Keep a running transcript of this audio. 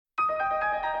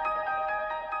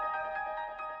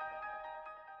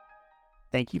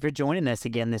Thank you for joining us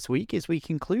again this week as we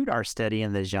conclude our study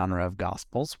in the genre of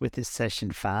Gospels with this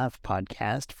Session 5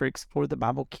 podcast for Explore the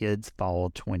Bible Kids Fall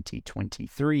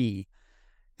 2023.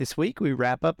 This week we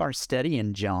wrap up our study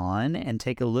in John and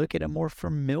take a look at a more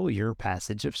familiar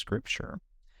passage of Scripture.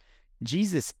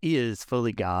 Jesus is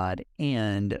fully God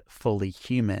and fully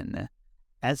human.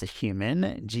 As a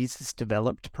human, Jesus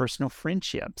developed personal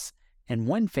friendships, and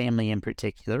one family in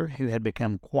particular who had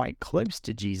become quite close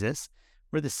to Jesus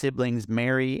were the siblings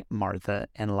Mary, Martha,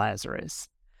 and Lazarus.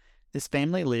 This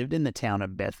family lived in the town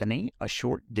of Bethany, a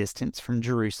short distance from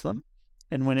Jerusalem,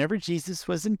 and whenever Jesus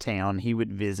was in town, he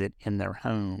would visit in their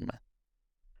home.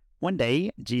 One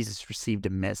day, Jesus received a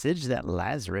message that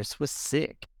Lazarus was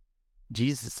sick.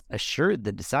 Jesus assured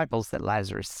the disciples that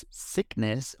Lazarus'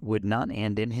 sickness would not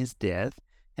end in his death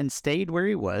and stayed where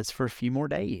he was for a few more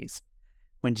days.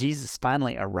 When Jesus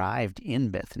finally arrived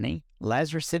in Bethany,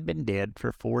 Lazarus had been dead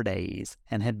for 4 days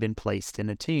and had been placed in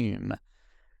a tomb.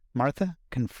 Martha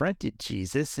confronted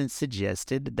Jesus and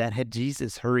suggested that had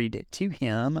Jesus hurried to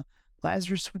him,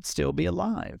 Lazarus would still be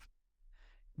alive.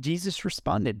 Jesus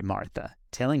responded to Martha,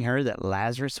 telling her that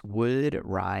Lazarus would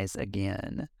rise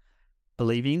again.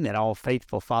 Believing that all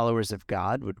faithful followers of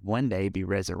God would one day be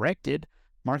resurrected,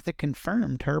 Martha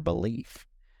confirmed her belief.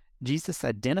 Jesus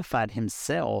identified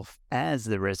himself as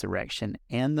the resurrection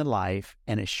and the life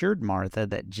and assured Martha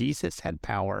that Jesus had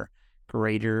power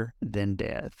greater than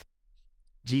death.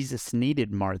 Jesus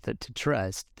needed Martha to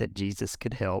trust that Jesus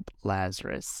could help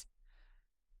Lazarus.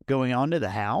 Going on to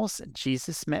the house,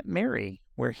 Jesus met Mary,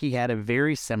 where he had a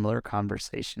very similar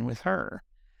conversation with her.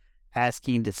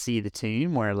 Asking to see the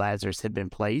tomb where Lazarus had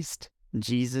been placed,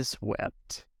 Jesus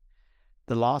wept.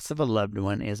 The loss of a loved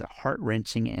one is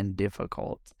heart-wrenching and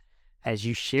difficult. As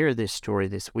you share this story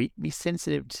this week, be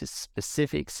sensitive to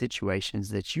specific situations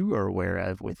that you are aware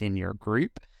of within your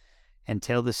group and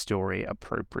tell the story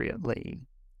appropriately.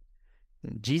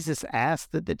 Jesus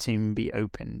asked that the tomb be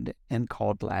opened and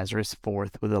called Lazarus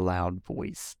forth with a loud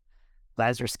voice.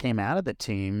 Lazarus came out of the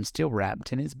tomb still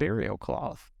wrapped in his burial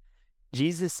cloth.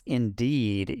 Jesus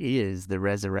indeed is the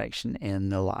resurrection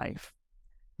and the life.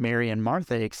 Mary and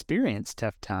Martha experienced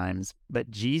tough times,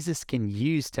 but Jesus can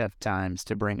use tough times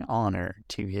to bring honor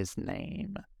to his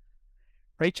name.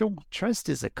 Rachel, trust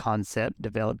is a concept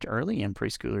developed early in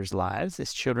preschoolers' lives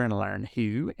as children learn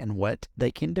who and what they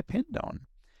can depend on.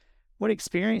 What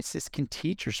experiences can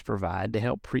teachers provide to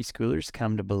help preschoolers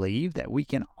come to believe that we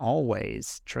can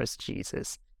always trust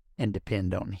Jesus and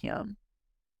depend on him?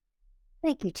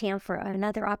 Thank you, Tim, for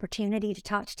another opportunity to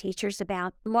talk to teachers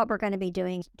about what we're going to be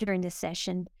doing during this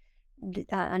session,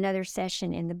 another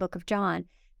session in the book of John.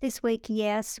 This week,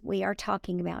 yes, we are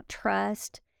talking about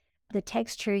trust. The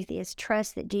text truth is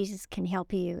trust that Jesus can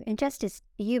help you. And just as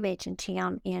you mentioned,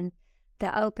 Tim, in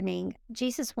the opening,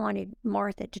 Jesus wanted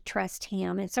Martha to trust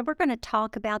him. And so we're going to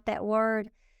talk about that word.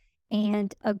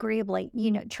 And agreeably,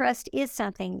 trust is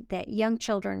something that young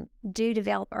children do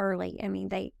develop early. I mean,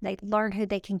 they learn who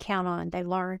they can count on. They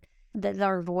learn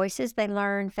their voices, they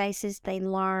learn faces, they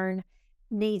learn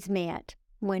needs met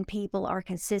when people are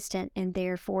consistent and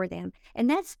there for them. And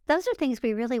those are things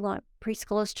we really want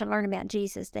preschoolers to learn about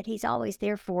Jesus, that he's always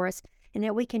there for us and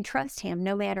that we can trust him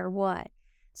no matter what.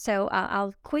 So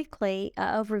I'll quickly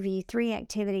overview 3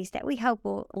 activities that we hope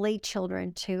will lead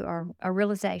children to a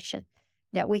realization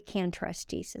that we can trust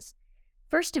Jesus.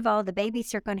 First of all, the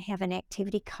babies are going to have an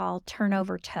activity called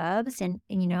turnover tubs, and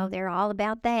they're all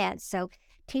about that. So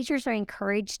teachers are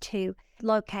encouraged to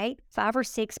locate 5 or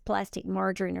 6 plastic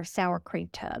margarine or sour cream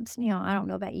tubs. I don't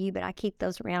know about you, but I keep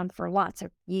those around for lots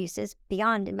of uses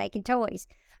beyond making toys.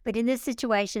 But in this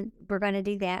situation, we're going to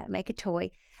do that, make a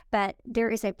toy. But there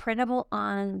is a printable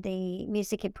on the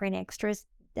Music and Print Extras,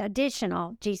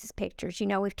 additional Jesus pictures.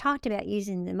 We've talked about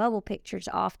using the mobile pictures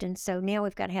often, so now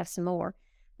we've got to have some more.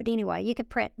 But anyway, you can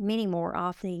print many more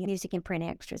off the Music and Print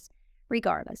Extras,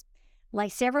 regardless. Lay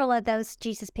several of those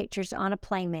Jesus pictures on a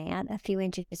play mat, a few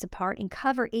inches apart, and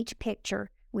cover each picture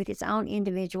with its own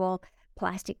individual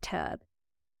plastic tub.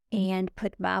 And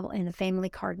put the Bible and the family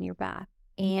card nearby.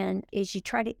 And as you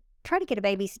try to get a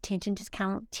baby's attention, just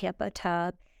kind of tip a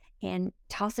tub and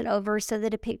toss it over so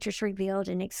that a picture's revealed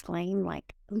and exclaim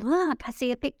like, "Look, I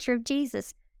see a picture of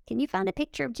Jesus. Can you find a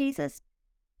picture of Jesus?"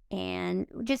 And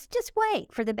just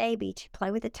wait for the baby to play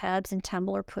with the tubs and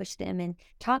tumble or push them and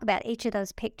talk about each of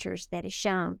those pictures that is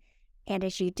shown. And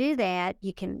as you do that,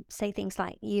 you can say things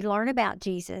like, you learn about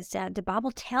Jesus. The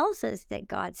Bible tells us that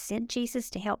God sent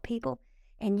Jesus to help people,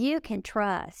 and you can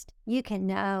trust, you can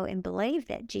know and believe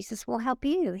that Jesus will help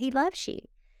you. He loves you.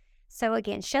 So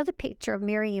again, show the picture of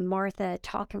Mary and Martha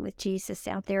talking with Jesus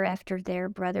out there after their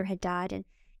brother had died,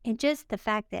 And just the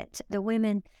fact that the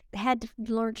women had to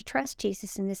learn to trust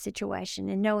Jesus in this situation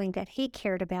and knowing that he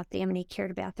cared about them and he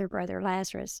cared about their brother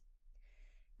Lazarus.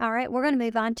 All right, we're going to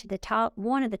move on to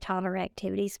one of the toddler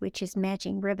activities, which is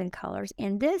matching ribbon colors.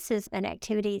 And this is an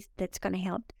activity that's going to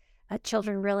help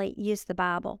children really use the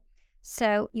Bible.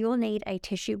 So you'll need a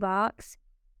tissue box,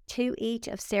 two each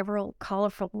of several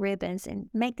colorful ribbons, and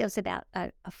make those about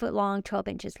a foot long, 12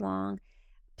 inches long,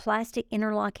 plastic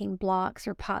interlocking blocks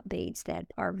or pop beads that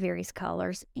are various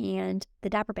colors, and the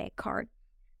diaper bag card.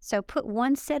 So put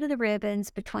one set of the ribbons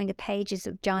between the pages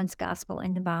of John's Gospel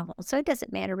and the Bible. So it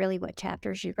doesn't matter really what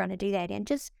chapters you're going to do that in.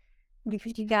 Just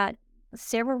if you got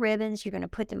several ribbons, you're going to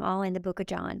put them all in the book of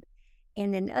John.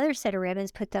 And then the other set of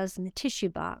ribbons, put those in the tissue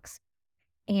box.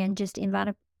 And just invite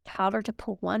a toddler to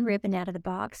pull one ribbon out of the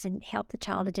box and help the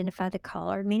child identify the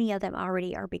color. Many of them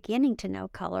already are beginning to know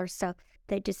colors, so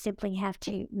they just simply have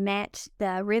to match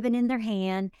the ribbon in their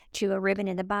hand to a ribbon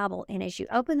in the Bible. And as you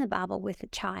open the Bible with the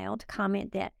child,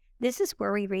 comment that this is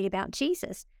where we read about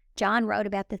Jesus. John wrote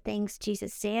about the things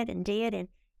Jesus said and did,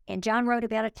 and John wrote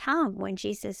about a time when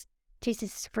Jesus'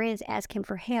 friends asked him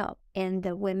for help, and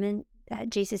the women,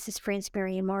 Jesus' friends,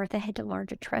 Mary and Martha, had to learn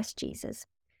to trust Jesus.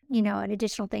 An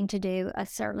additional thing to do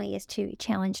certainly is to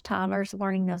challenge toddlers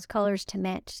learning those colors to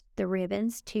match the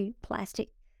ribbons to plastic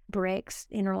bricks,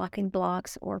 interlocking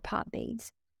blocks, or pop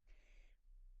beads.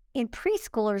 In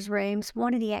preschoolers' rooms,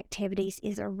 one of the activities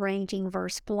is arranging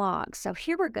verse blocks. So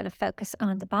here we're going to focus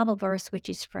on the Bible verse, which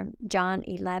is from John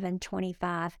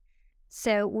 11:25.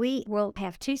 So we will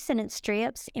have two sentence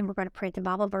strips, and we're going to print the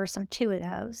Bible verse on two of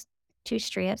those, two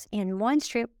strips. In one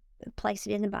strip, place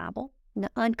it in the Bible,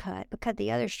 uncut, but cut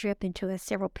the other strip into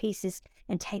several pieces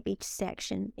and tape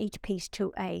each piece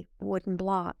to a wooden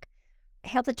block.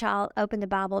 Help the child open the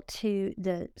Bible to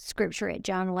the scripture at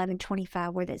John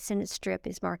 11:25, where that sentence strip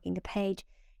is marking the page,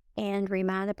 and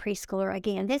remind the preschooler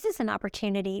again, this is an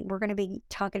opportunity. We're going to be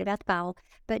talking about the Bible,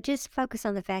 but just focus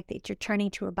on the fact that you're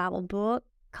turning to a Bible book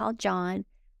called John,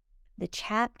 the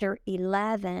chapter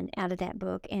 11 out of that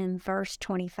book, and verse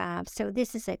 25. So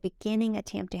this is a beginning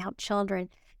attempt to help children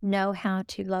know how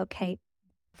to locate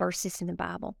verses in the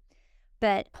Bible.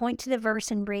 But point to the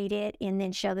verse and read it, and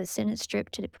then show the sentence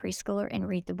strip to the preschooler and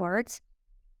read the words.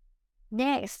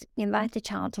 Next, invite the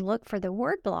child to look for the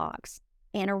word blocks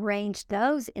and arrange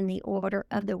those in the order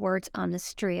of the words on the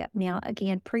strip. Now,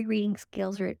 again, pre-reading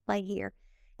skills are at play here,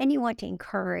 and you want to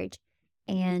encourage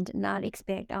and not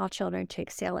expect all children to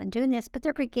excel in doing this, but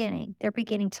they're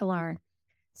beginning to learn.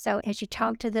 So as you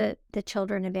talk to the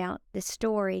children about the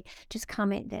story, just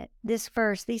comment that this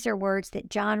verse, these are words that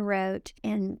John wrote,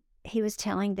 and he was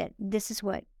telling that this is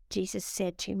what Jesus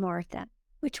said to Martha,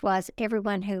 which was,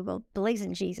 everyone who believes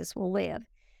in Jesus will live.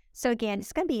 So again,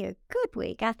 it's going to be a good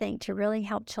week, I think, to really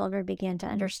help children begin to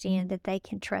understand that they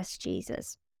can trust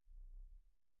Jesus.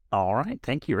 All right.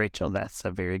 Thank you, Rachel. That's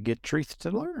a very good truth to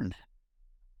learn.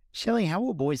 Shelley, how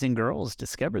will boys and girls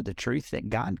discover the truth that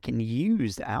God can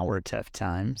use our tough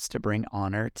times to bring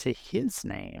honor to his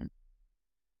name?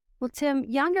 Well, Tim,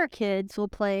 younger kids will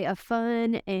play a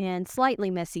fun and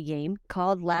slightly messy game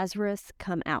called Lazarus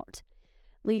Come Out.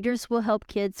 Leaders will help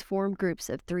kids form groups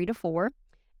of 3 to 4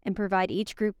 and provide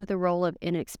each group with a roll of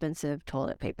inexpensive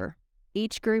toilet paper.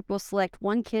 Each group will select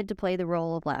one kid to play the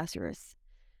role of Lazarus.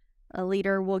 A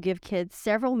leader will give kids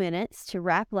several minutes to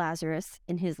wrap Lazarus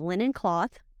in his linen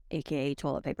cloth, aka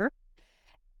toilet paper.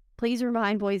 Please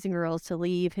remind boys and girls to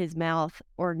leave his mouth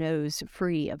or nose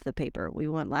free of the paper. We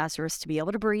want Lazarus to be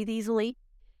able to breathe easily.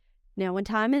 Now, when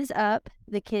time is up,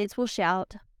 the kids will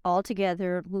shout all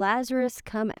together, "Lazarus,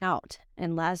 come out,"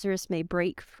 and Lazarus may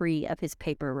break free of his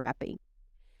paper wrapping.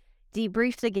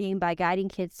 Debrief the game by guiding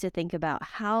kids to think about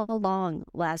how long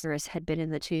Lazarus had been in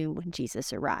the tomb when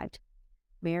Jesus arrived.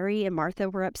 Mary and Martha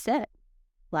were upset.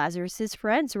 Lazarus's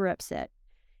friends were upset.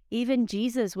 Even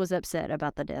Jesus was upset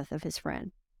about the death of his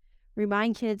friend.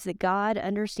 Remind kids that God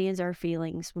understands our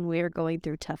feelings when we are going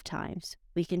through tough times.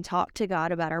 We can talk to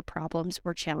God about our problems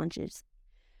or challenges.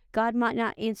 God might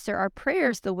not answer our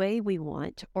prayers the way we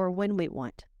want or when we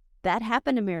want. That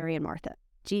happened to Mary and Martha.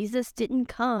 Jesus didn't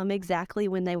come exactly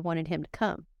when they wanted him to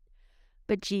come.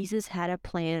 But Jesus had a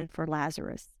plan for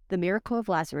Lazarus. The miracle of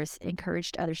Lazarus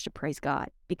encouraged others to praise God,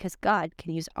 because God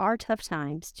can use our tough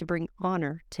times to bring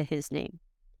honor to his name.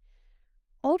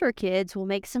 Older kids will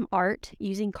make some art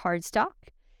using cardstock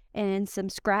and some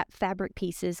scrap fabric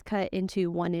pieces cut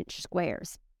into 1-inch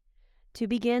squares. To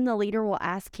begin, the leader will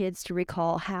ask kids to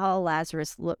recall how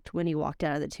Lazarus looked when he walked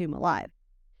out of the tomb alive.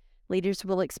 Leaders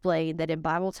will explain that in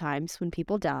Bible times, when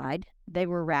people died, they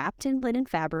were wrapped in linen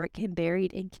fabric and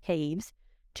buried in caves,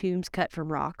 tombs cut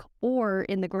from rock, or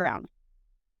in the ground.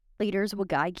 Leaders will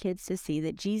guide kids to see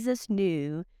that Jesus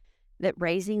knew that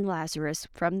raising Lazarus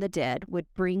from the dead would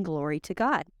bring glory to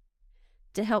God.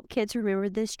 To help kids remember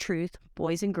this truth,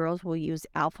 boys and girls will use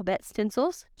alphabet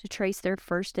stencils to trace their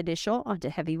first initial onto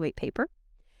heavyweight paper.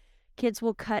 Kids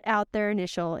will cut out their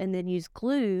initial and then use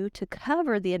glue to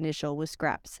cover the initial with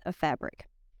scraps of fabric.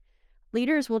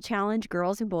 Leaders will challenge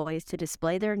girls and boys to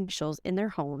display their initials in their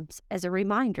homes as a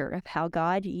reminder of how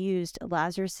God used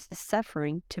Lazarus'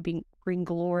 suffering to bring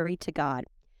glory to God.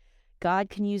 God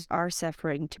can use our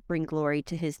suffering to bring glory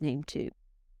to his name too.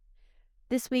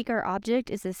 This week, our object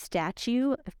is a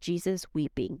statue of Jesus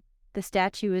weeping. The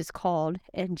statue is called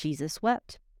 "And Jesus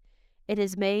Wept." It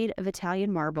is made of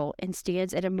Italian marble and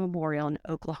stands at a memorial in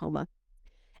Oklahoma.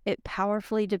 It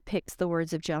powerfully depicts the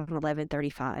words of John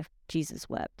 11:35, Jesus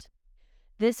wept.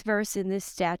 This verse and this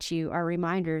statue are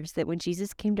reminders that when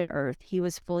Jesus came to earth, he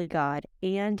was fully God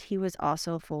and he was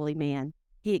also fully man.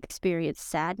 He experienced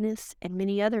sadness and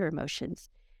many other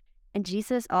emotions. And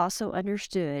Jesus also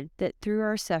understood that through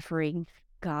our suffering,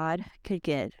 God could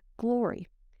get glory,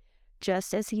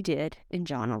 just as he did in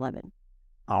John 11.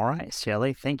 All right,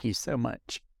 Shelley, thank you so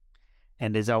much.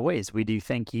 And as always, we do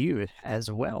thank you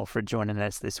as well for joining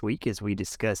us this week as we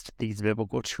discussed these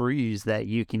biblical truths that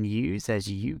you can use as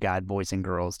you guide boys and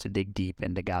girls to dig deep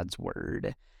into God's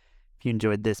Word. If you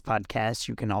enjoyed this podcast,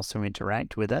 you can also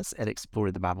interact with us at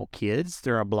Explore the Bible Kids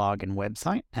through our blog and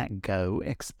website at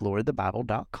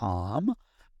goexplorethebible.com,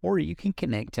 or you can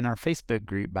connect in our Facebook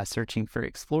group by searching for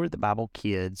Explore the Bible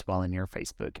Kids while in your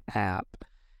Facebook app.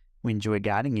 We enjoy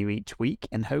guiding you each week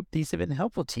and hope these have been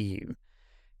helpful to you.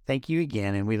 Thank you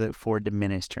again, and we look forward to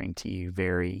ministering to you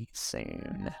very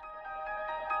soon.